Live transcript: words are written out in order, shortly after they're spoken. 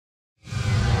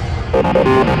In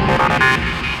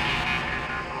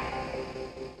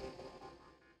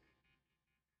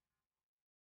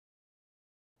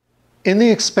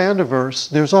the Expandiverse,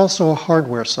 there's also a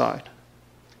hardware side.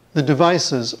 The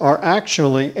devices are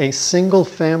actually a single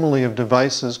family of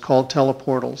devices called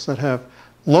teleportals that have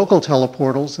local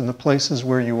teleportals in the places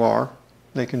where you are.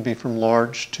 They can be from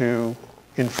large to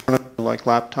in front of you, like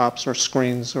laptops or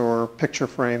screens or picture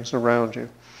frames around you.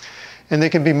 And they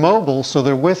can be mobile, so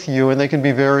they're with you, and they can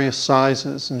be various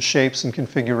sizes and shapes and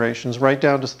configurations, right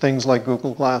down to things like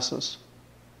Google Glasses.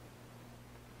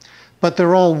 But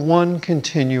they're all one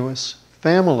continuous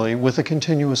family with a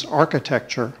continuous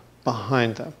architecture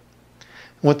behind them.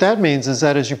 What that means is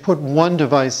that as you put one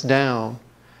device down,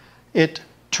 it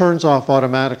turns off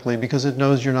automatically because it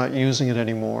knows you're not using it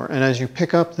anymore. And as you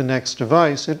pick up the next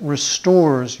device, it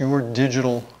restores your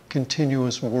digital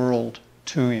continuous world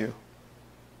to you.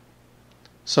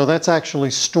 So that's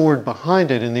actually stored behind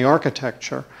it in the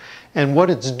architecture. And what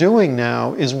it's doing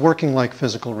now is working like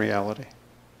physical reality.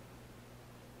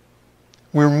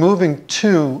 We're moving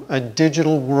to a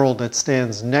digital world that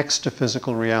stands next to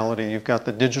physical reality. You've got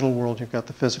the digital world, you've got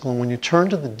the physical, and when you turn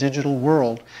to the digital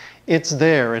world, it's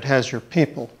there. It has your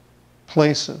people,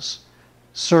 places,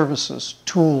 services,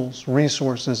 tools,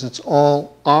 resources. It's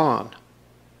all on,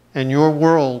 and your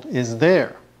world is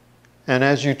there. And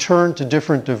as you turn to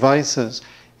different devices,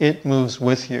 it moves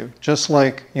with you. Just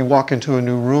like you walk into a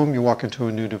new room, you walk into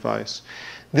a new device.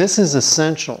 This is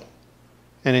essential.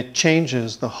 And it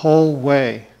changes the whole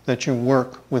way that you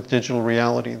work with digital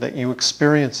reality, that you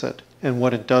experience it, and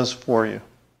what it does for you.